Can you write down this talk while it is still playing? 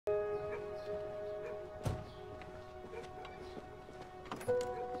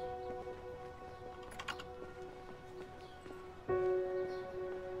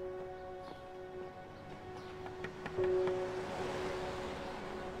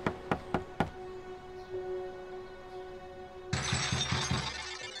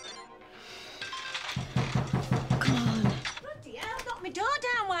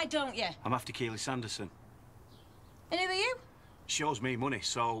you? I'm after Keely Sanderson. And who are you? She owes me money,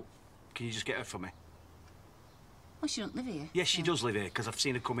 so can you just get her for me? Well, she don't live here. Yes, she does live here, because I've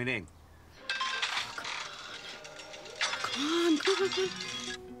seen her coming in. Come on.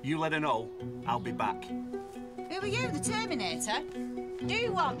 You let her know, I'll be back. Who are you, the Terminator?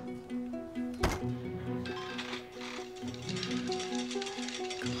 Do one.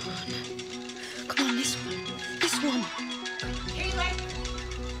 Come on, this one. This one. Keely!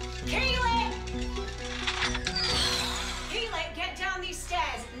 Keely! Keely, get down these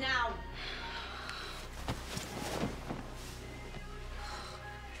stairs now.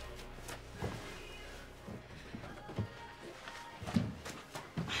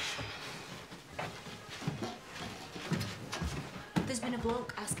 There's been a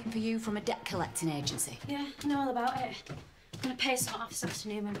bloke asking for you from a debt collecting agency. Yeah, I know all about it. I'm gonna pay some off this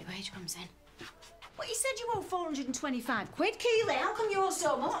afternoon when my wage comes in. Well, you said you owe 425 quid, Keely. How come you owe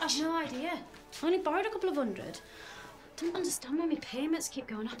so much? I've no idea. I only borrowed a couple of hundred. I don't understand why my payments keep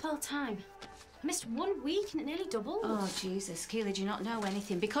going up all the time. I missed 1 week and it nearly doubled. Oh, Jesus. Keely, do you not know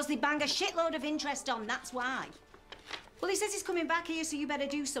anything? Because they bang a shitload of interest on, that's why. Well, he says he's coming back here, so you better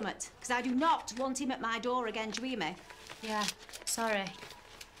do something. Because I do not want him at my door again, do you hear me? Yeah, sorry.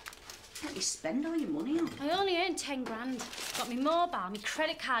 What you spend all your money on? I only earned 10 grand. Got me mobile, me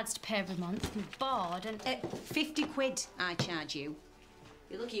credit cards to pay every month, me board and... 50 quid I charge you.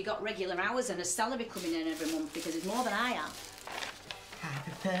 You're lucky you got regular hours and a salary coming in every month because it's more than I have.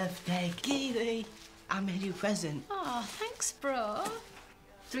 Happy birthday, Keely. I made you a present. Oh, thanks, bro.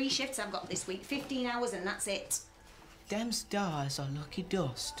 3 shifts I've got this week, 15 hours and that's it. Them stars are lucky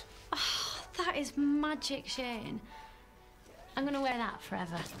dust. Oh, that is magic, Shane. I'm gonna wear that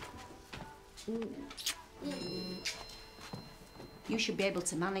forever. You should be able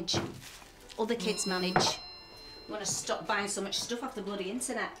to manage. Other kids manage. You want to stop buying so much stuff off the bloody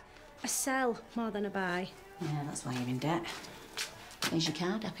internet. I sell more than I buy. Yeah, that's why you're in debt. Here's your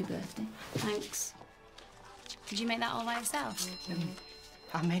card. Happy birthday. Thanks. Did you make that all by yourself?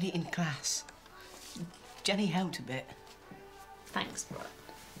 I made it in class. Jenny helped a bit. Thanks, bro.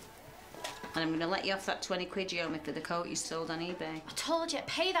 And I'm going to let you off that 20 quid you owe me for the coat you sold on eBay. I told you, I'd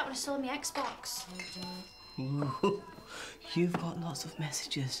pay that when I sold my Xbox. Ooh, you've got lots of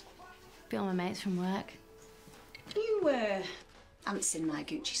messages. Be all my mates from work. You, haven't seen my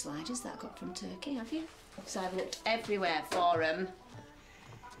Gucci sliders that I got from Turkey, have you? So I've looked everywhere for them.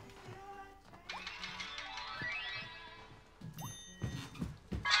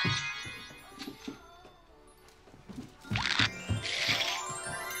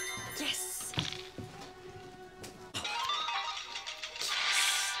 Yes!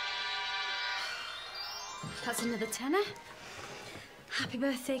 That's another tenner. Happy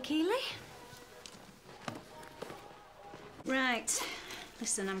birthday, Keely. Right.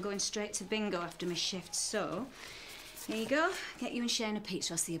 Listen, I'm going straight to bingo after my shift, so here you go. Get you and Shane a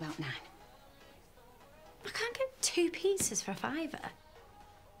pizza. I'll see you about 9. I can't get 2 pizzas for a £5.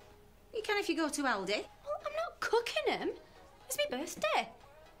 You can if you go to Aldi. Well, I'm not cooking them. It's my birthday.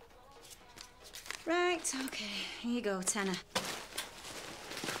 Right, OK. Here you go, tenner.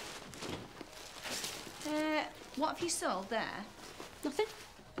 What have you sold there? Nothing.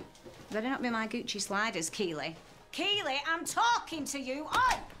 Better not be my Gucci sliders, Keely. Keely, I'm talking to you.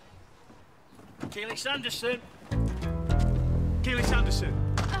 Oi! Keely Sanderson. Keely Sanderson.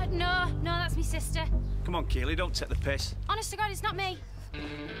 No, that's my sister. Come on, Keely, don't take the piss. Honest to God, it's not me.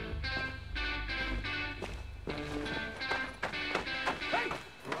 Hey!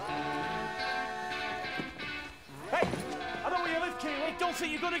 Hey! I know where you live, Keely. Don't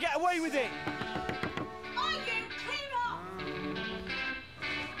think you're going to get away with it.